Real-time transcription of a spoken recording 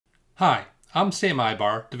Hi, I'm Sam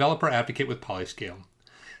Aybar, Developer Advocate with PolyScale.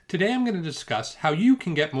 Today I'm going to discuss how you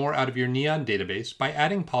can get more out of your Neon database by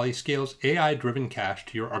adding PolyScale's AI-driven cache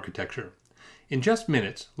to your architecture. In just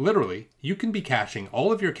minutes, literally, you can be caching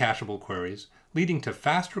all of your cacheable queries, leading to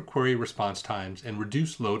faster query response times and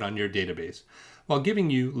reduced load on your database, while giving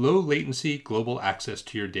you low latency global access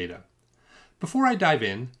to your data. Before I dive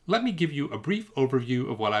in, let me give you a brief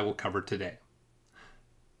overview of what I will cover today.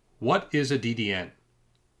 What is a DDN?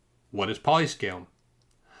 What is PolyScale?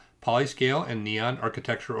 PolyScale and Neon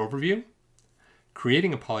architecture overview,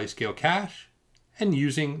 creating a PolyScale cache, and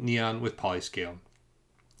using Neon with PolyScale.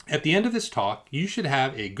 At the end of this talk, you should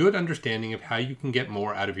have a good understanding of how you can get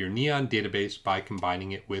more out of your Neon database by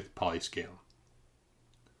combining it with PolyScale.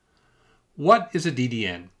 What is a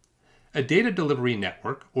DDN? A data delivery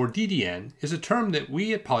network, or DDN, is a term that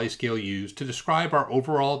we at PolyScale use to describe our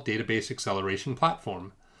overall database acceleration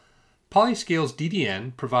platform. PolyScale's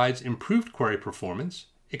DDN provides improved query performance,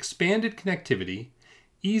 expanded connectivity,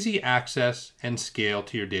 easy access, and scale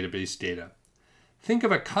to your database data. Think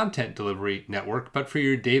of a content delivery network, but for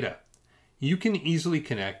your data. You can easily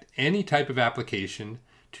connect any type of application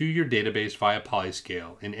to your database via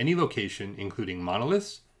PolyScale in any location, including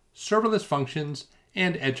monoliths, serverless functions,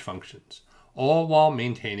 and edge functions, all while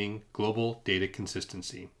maintaining global data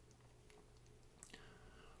consistency.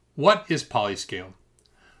 What is PolyScale?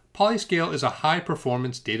 PolyScale is a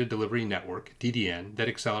high-performance data delivery network, DDN, that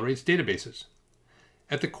accelerates databases.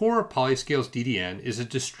 At the core of PolyScale's DDN is a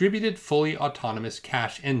distributed, fully autonomous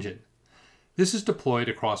cache engine. This is deployed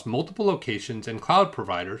across multiple locations and cloud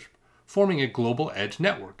providers, forming a global edge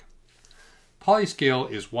network.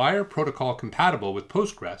 PolyScale is wire protocol compatible with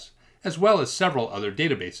Postgres, as well as several other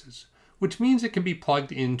databases, which means it can be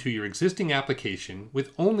plugged into your existing application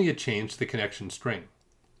with only a change to the connection string.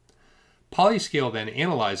 PolyScale then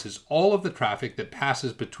analyzes all of the traffic that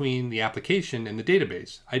passes between the application and the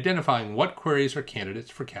database, identifying what queries are candidates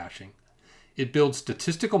for caching. It builds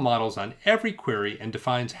statistical models on every query and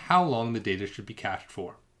defines how long the data should be cached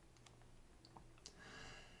for.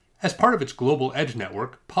 As part of its global edge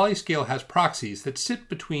network, PolyScale has proxies that sit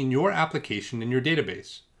between your application and your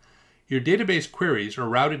database. Your database queries are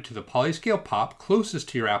routed to the PolyScale POP closest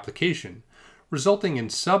to your application, resulting in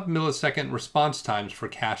sub-millisecond response times for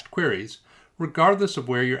cached queries, regardless of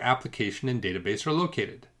where your application and database are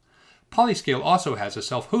located. PolyScale also has a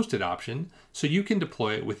self-hosted option, so you can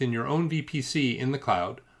deploy it within your own VPC in the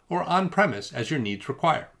cloud or on-premise as your needs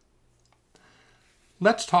require.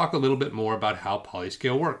 Let's talk a little bit more about how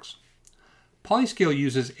PolyScale works. PolyScale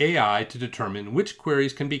uses AI to determine which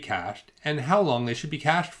queries can be cached and how long they should be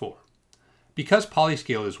cached for. Because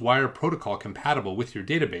PolyScale is wire protocol compatible with your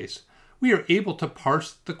database, we are able to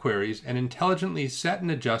parse the queries and intelligently set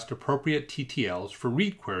and adjust appropriate TTLs for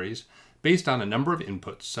read queries based on a number of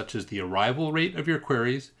inputs, such as the arrival rate of your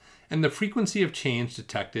queries and the frequency of change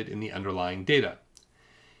detected in the underlying data.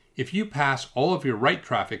 If you pass all of your write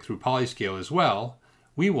traffic through PolyScale as well,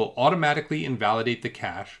 we will automatically invalidate the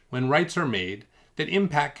cache when writes are made that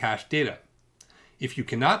impact cache data. If you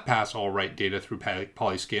cannot pass all write data through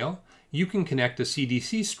PolyScale, you can connect a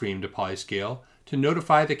CDC stream to PolyScale to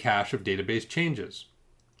notify the cache of database changes.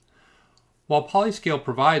 While PolyScale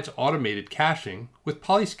provides automated caching, with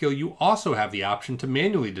PolyScale you also have the option to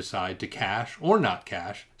manually decide to cache or not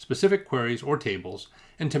cache specific queries or tables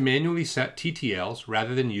and to manually set TTLs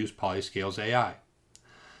rather than use PolyScale's AI.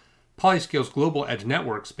 PolyScale's global edge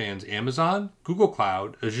network spans Amazon, Google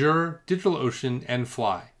Cloud, Azure, DigitalOcean, and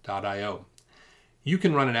Fly.io. You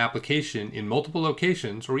can run an application in multiple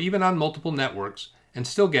locations or even on multiple networks and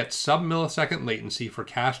still get sub-millisecond latency for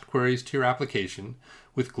cached queries to your application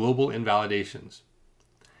with global invalidations.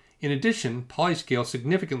 In addition, PolyScale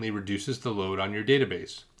significantly reduces the load on your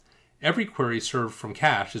database. Every query served from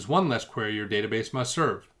cache is one less query your database must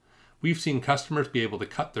serve. We've seen customers be able to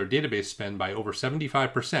cut their database spend by over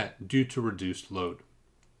 75% due to reduced load.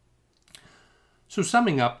 So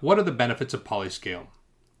summing up, what are the benefits of PolyScale?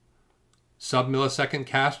 Sub-millisecond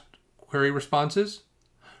cached query responses,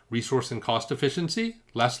 resource and cost efficiency,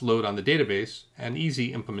 less load on the database, and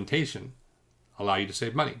easy implementation allow you to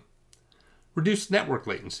save money. Reduced network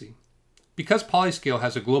latency. Because PolyScale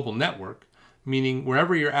has a global network, meaning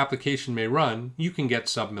wherever your application may run, you can get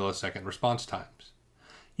sub-millisecond response times.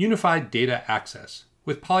 Unified data access.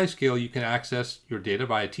 With PolyScale, you can access your data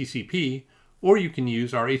via TCP, or you can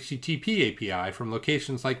use our HTTP API from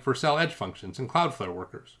locations like Vercel Edge Functions and Cloudflare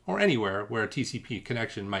workers, or anywhere where a TCP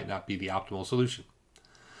connection might not be the optimal solution.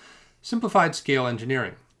 Simplified scale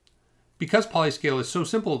engineering. Because PolyScale is so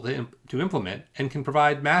simple to implement and can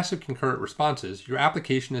provide massive concurrent responses, your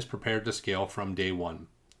application is prepared to scale from day one.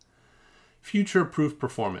 Future-proof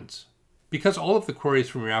performance. Because all of the queries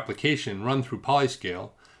from your application run through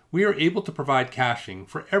PolyScale, we are able to provide caching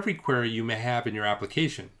for every query you may have in your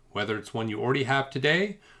application, whether it's one you already have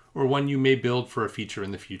today or one you may build for a feature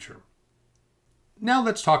in the future. Now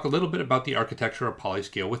let's talk a little bit about the architecture of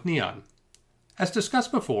PolyScale with Neon. As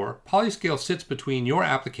discussed before, PolyScale sits between your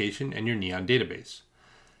application and your Neon database.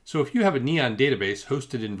 So if you have a Neon database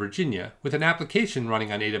hosted in Virginia with an application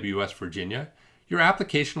running on AWS Virginia, your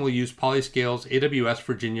application will use PolyScale's AWS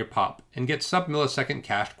Virginia POP and get sub-millisecond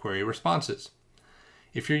cached query responses.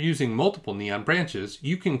 If you're using multiple Neon branches,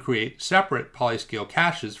 you can create separate PolyScale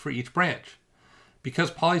caches for each branch.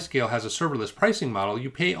 Because PolyScale has a serverless pricing model, you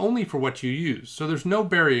pay only for what you use, so there's no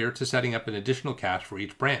barrier to setting up an additional cache for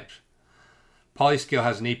each branch. PolyScale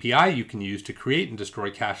has an API you can use to create and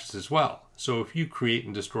destroy caches as well. So if you create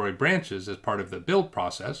and destroy branches as part of the build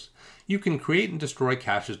process, you can create and destroy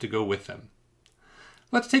caches to go with them.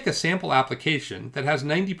 Let's take a sample application that has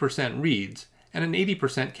 90% reads and an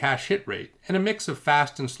 80% cache hit rate and a mix of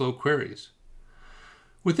fast and slow queries.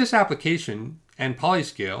 With this application and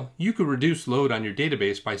PolyScale, you could reduce load on your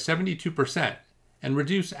database by 72% and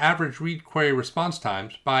reduce average read query response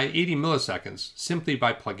times by 80 milliseconds simply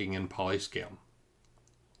by plugging in PolyScale.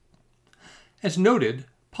 As noted,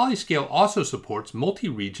 PolyScale also supports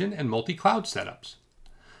multi-region and multi-cloud setups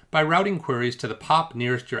by routing queries to the POP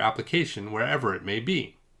nearest your application wherever it may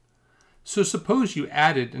be. So suppose you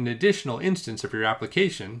added an additional instance of your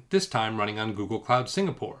application, this time running on Google Cloud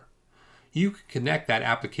Singapore. You can connect that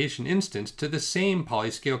application instance to the same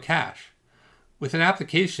PolyScale cache. With an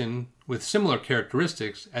application with similar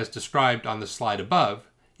characteristics as described on the slide above,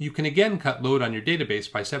 you can again cut load on your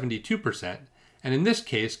database by 72%, and in this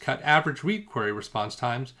case cut average read query response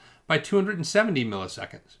times by 270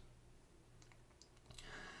 milliseconds.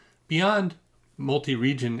 Beyond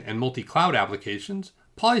multi-region and multi-cloud applications,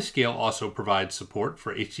 PolyScale also provides support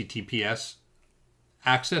for HTTPS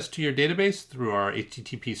access to your database through our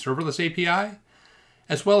HTTP serverless API,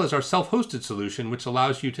 as well as our self-hosted solution, which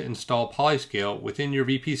allows you to install PolyScale within your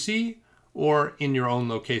VPC or in your own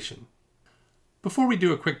location. Before we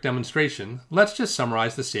do a quick demonstration, let's just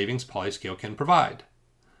summarize the savings PolyScale can provide.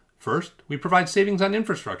 First, we provide savings on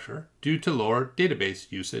infrastructure due to lower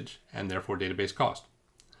database usage and therefore database cost.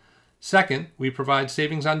 Second, we provide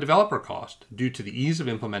savings on developer cost due to the ease of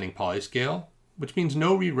implementing PolyScale, which means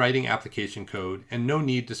no rewriting application code and no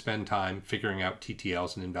need to spend time figuring out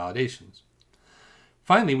TTLs and invalidations.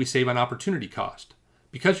 Finally, we save on opportunity cost.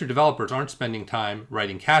 Because your developers aren't spending time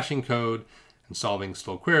writing caching code and solving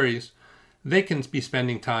slow queries, they can be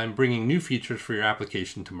spending time bringing new features for your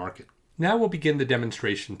application to market. Now we'll begin the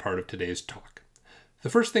demonstration part of today's talk. The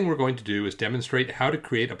first thing we're going to do is demonstrate how to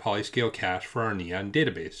create a PolyScale cache for our Neon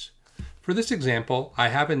database. For this example, I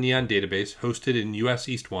have a Neon database hosted in US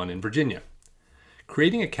East 1 in Virginia.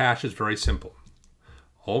 Creating a cache is very simple.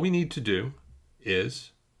 All we need to do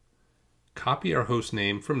is copy our host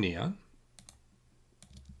name from Neon,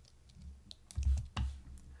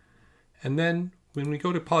 and then when we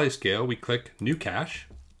go to PolyScale, we click New Cache.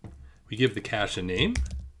 We give the cache a name,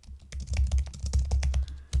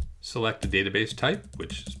 select the database type,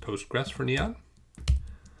 which is Postgres for Neon,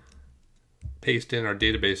 paste in our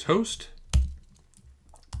database host,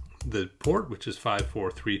 the port, which is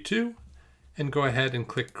 5432, and go ahead and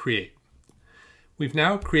click Create. We've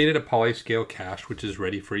now created a PolyScale cache which is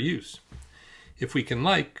ready for use. If we'd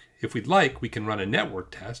like, we can run a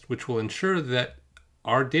network test which will ensure that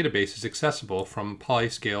our database is accessible from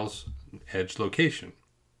PolyScale's edge location.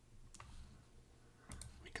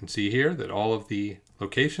 We can see here that all of the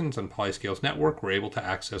locations on PolyScale's network were able to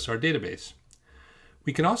access our database.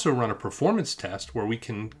 We can also run a performance test where we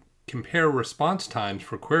can compare response times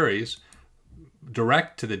for queries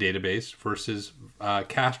direct to the database versus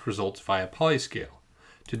cached results via PolyScale.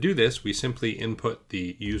 To do this, we simply input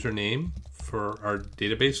the username for our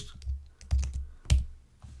database.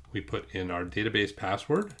 We put in our database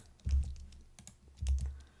password,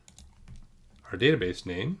 our database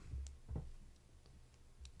name,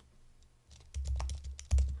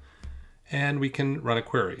 and we can run a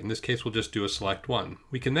query. In this case, we'll just do a select one.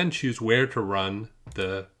 We can then choose where to run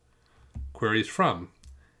the queries from.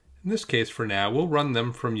 In this case, for now, we'll run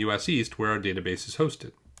them from US East, where our database is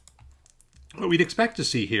hosted. What we'd expect to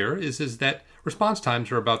see here is that response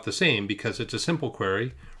times are about the same because it's a simple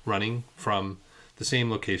query running from the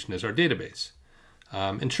same location as our database.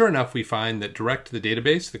 And sure enough, we find that direct to the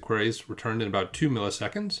database, the query is returned in about 2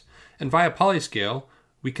 milliseconds. And via PolyScale,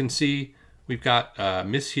 we can see we've got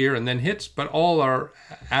miss here and then hits, but all are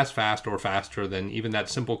as fast or faster than even that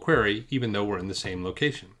simple query, even though we're in the same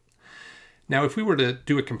location. Now, if we were to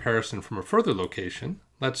do a comparison from a further location,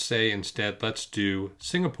 let's say instead, let's do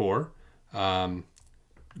Singapore,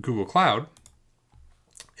 Google Cloud.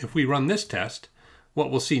 If we run this test,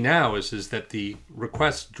 what we'll see now is that the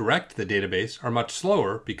requests direct to the database are much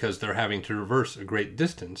slower because they're having to traverse a great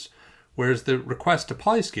distance, whereas the request to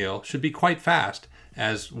PolyScale should be quite fast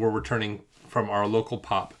as we're returning from our local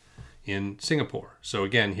POP in Singapore. So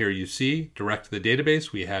again, here you see direct to the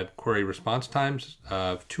database, we had query response times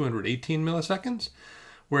of 218 milliseconds,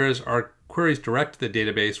 whereas our queries direct to the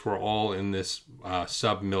database were all in this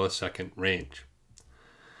sub-millisecond range.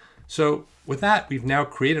 So with that, we've now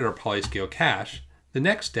created our PolyScale cache. The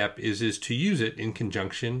next step is to use it in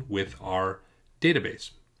conjunction with our database.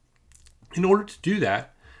 In order to do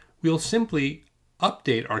that, we'll simply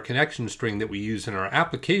update our connection string that we use in our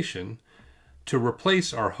application to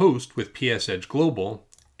replace our host with PSEdge Global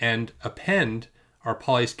and append our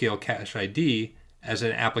PolyScale cache ID as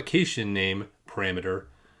an application name parameter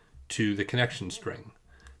to the connection string.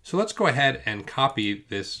 So let's go ahead and copy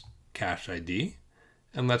this cache ID,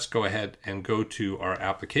 and let's go ahead and go to our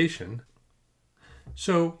application.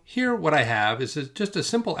 So here what I have is just a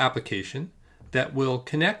simple application that will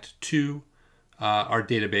connect to our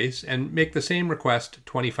database and make the same request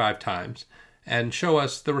 25 times and show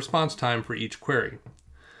us the response time for each query.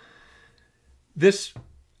 This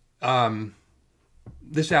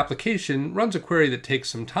application runs a query that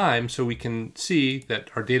takes some time so we can see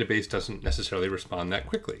that our database doesn't necessarily respond that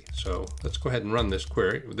quickly. So let's go ahead and run this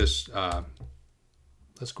query. Let's go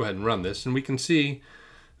ahead and run this, and we can see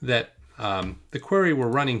that the query we're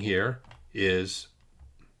running here is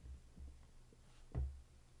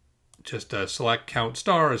just a select count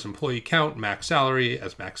star as employee count, max salary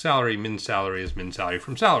as max salary, min salary as min salary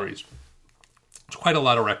from salaries. There's quite a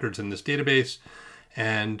lot of records in this database,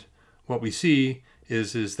 and what we see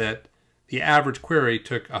is that the average query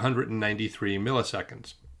took 193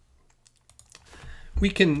 milliseconds. We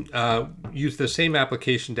can use the same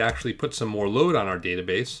application to actually put some more load on our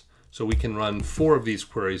database, so we can run 4 of these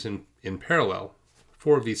queries in parallel,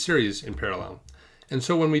 4 of these series in parallel. And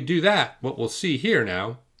so when we do that, what we'll see here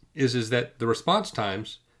now is that the response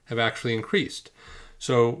times have actually increased.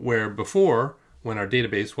 So where before, when our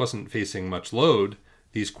database wasn't facing much load,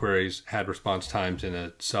 these queries had response times in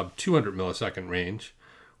a sub 200 millisecond range,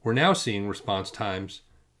 we're now seeing response times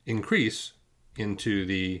increase into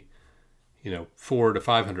the 400 to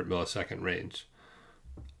 500 millisecond range.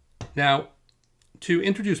 Now, to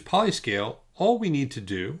introduce PolyScale, all we need to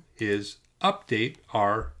do is update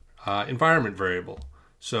our environment variable.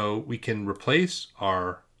 So we can replace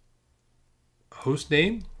our host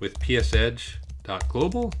name with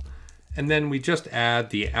psedge.global, and then we just add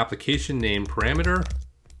the application name parameter,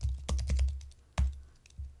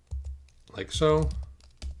 like so,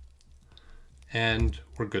 and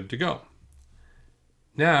we're good to go.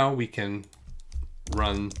 Now we can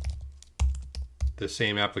run the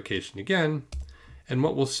same application again, and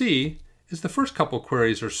what we'll see is the first couple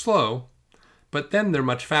queries are slow, but then they're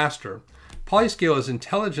much faster. PolyScale is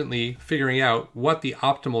intelligently figuring out what the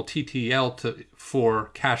optimal TTL for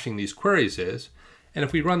caching these queries is, and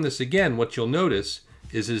if we run this again, what you'll notice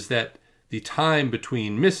is that the time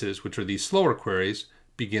between misses, which are these slower queries,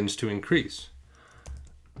 begins to increase.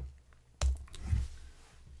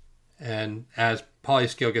 And as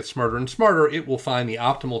PolyScale gets smarter and smarter, it will find the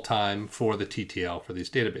optimal time for the TTL for this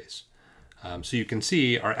database. So you can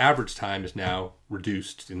see our average time is now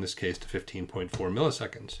reduced, in this case, to 15.4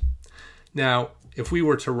 milliseconds. Now, if we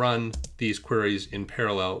were to run these queries in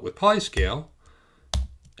parallel with PolyScale,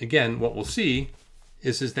 again, what we'll see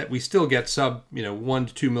is that we still get sub 1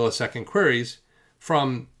 to 2 millisecond queries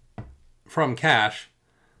from cache,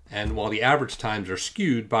 and while the average times are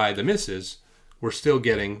skewed by the misses, we're still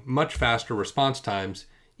getting much faster response times,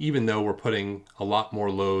 even though we're putting a lot more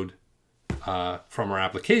load from our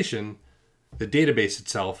application. The database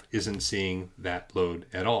itself isn't seeing that load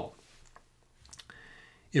at all.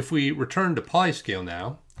 If we return to PolyScale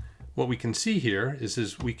now, what we can see here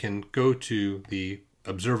is we can go to the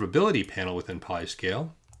observability panel within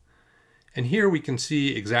PolyScale, and here we can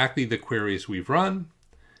see exactly the queries we've run,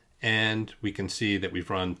 and we can see that we've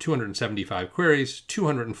run 275 queries,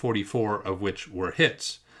 244 of which were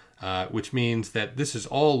hits, which means that this is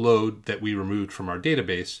all load that we removed from our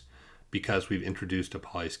database because we've introduced a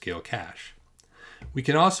PolyScale cache. We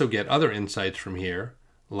can also get other insights from here,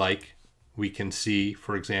 like we can see,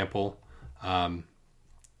 for example,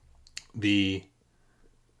 the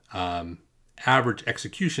average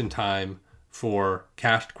execution time for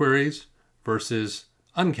cached queries versus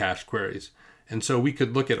uncached queries. And so we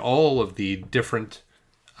could look at all of the different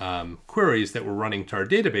queries that were running to our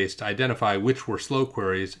database to identify which were slow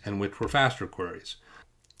queries and which were faster queries.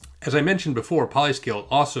 As I mentioned before, PolyScale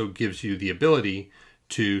also gives you the ability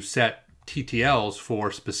to set TTLs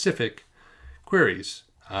for specific queries.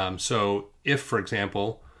 So if, for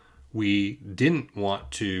example, we didn't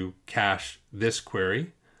want to cache this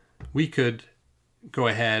query, we could go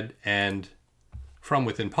ahead and, from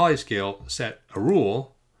within PolyScale, set a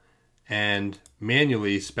rule and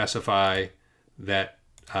manually specify that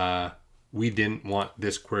we didn't want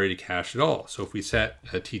this query to cache at all. So if we set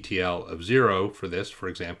a TTL of 0 for this, for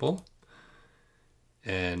example,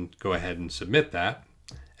 and go ahead and submit that,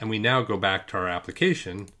 and we now go back to our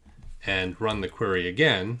application and run the query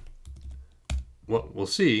again, what we'll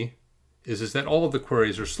see is that all of the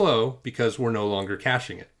queries are slow because we're no longer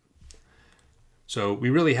caching it. So we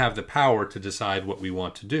really have the power to decide what we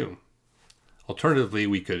want to do. Alternatively,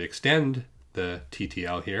 we could extend the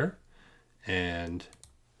TTL here, and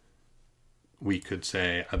we could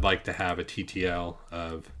say, I'd like to have a TTL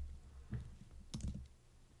of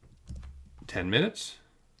 10 minutes.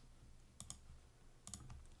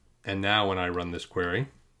 And now when I run this query,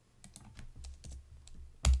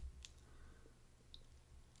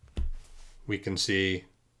 we can see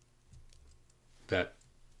that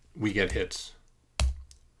we get hits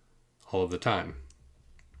all of the time.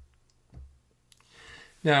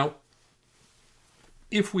 Now,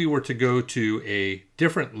 if we were to go to a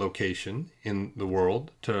different location in the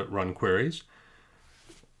world to run queries,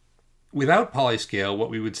 without PolyScale, what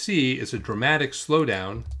we would see is a dramatic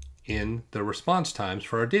slowdown in the response times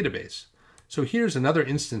for our database. So here's another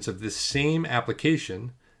instance of this same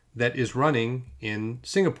application that is running in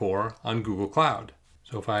Singapore on Google Cloud.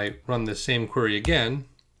 So if I run this same query again,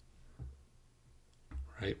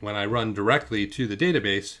 right, when I run directly to the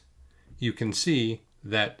database, you can see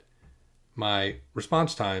that my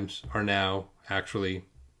response times are now actually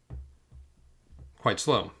quite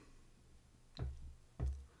slow.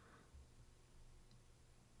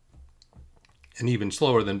 And even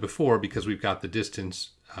slower than before because we've got the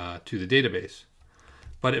distance to the database.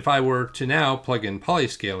 But if I were to now plug in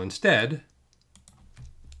PolyScale instead,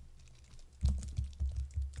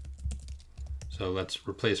 so let's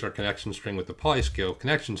replace our connection string with the PolyScale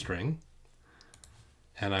connection string,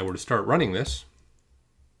 and I were to start running this,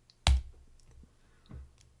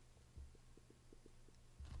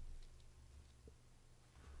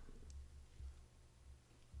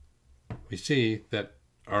 we see that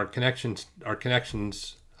our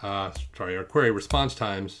query response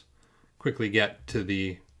times quickly get to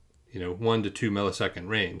the 1 to 2 millisecond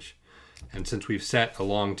range. And since we've set a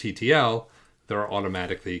long TTL, they're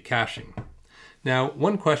automatically caching. Now,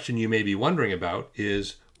 one question you may be wondering about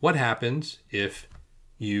is what happens if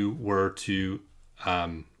you were to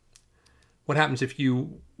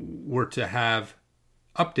have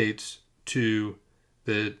updates to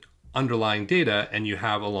the underlying data and you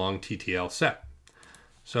have a long TTL set.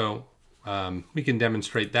 So we can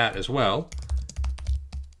demonstrate that as well.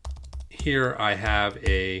 Here I have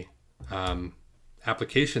a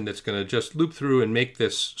application that's going to just loop through and make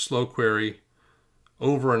this slow query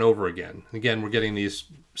over and over again. Again, we're getting these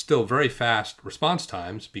still very fast response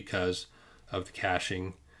times because of the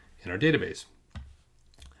caching in our database.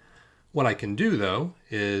 What I can do though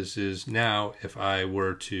is now if I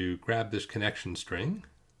were to grab this connection string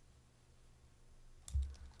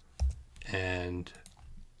and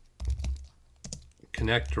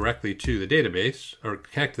connect directly to the database, or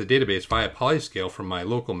connect to the database via PolyScale from my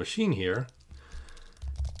local machine here.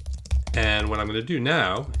 And what I'm going to do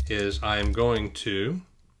now is I'm going to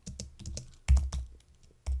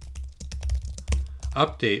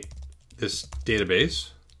update this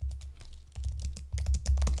database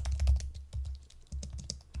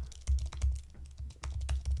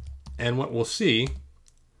and what we'll see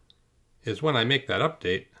is when I make that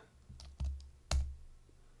update,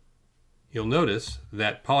 you'll notice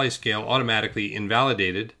that PolyScale automatically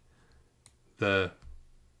invalidated the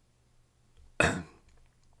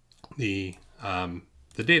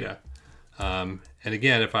data. And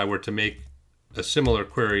again, if I were to make a similar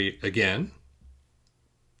query again,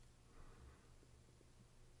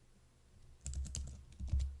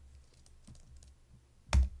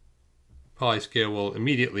 PolyScale will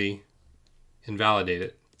immediately invalidate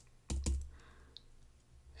it.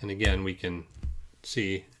 And again, we can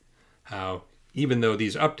see how even though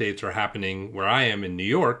these updates are happening where I am in New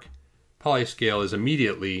York, PolyScale is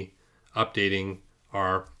immediately updating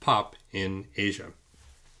our POP in Asia.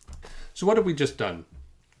 So what have we just done?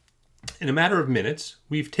 In a matter of minutes,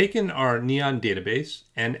 we've taken our Neon database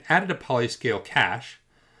and added a PolyScale cache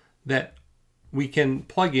that we can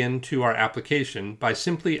plug into our application by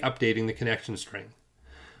simply updating the connection string.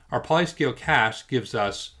 Our PolyScale cache gives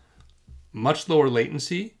us much lower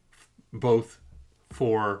latency, both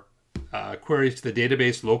for queries to the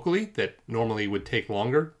database locally that normally would take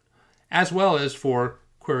longer, as well as for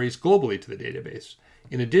queries globally to the database.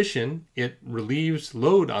 In addition, it relieves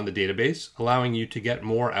load on the database, allowing you to get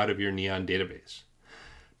more out of your Neon database.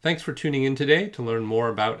 Thanks for tuning in today to learn more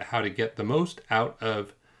about how to get the most out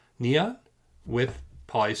of Neon with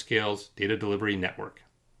PolyScale's data delivery network.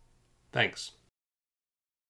 Thanks.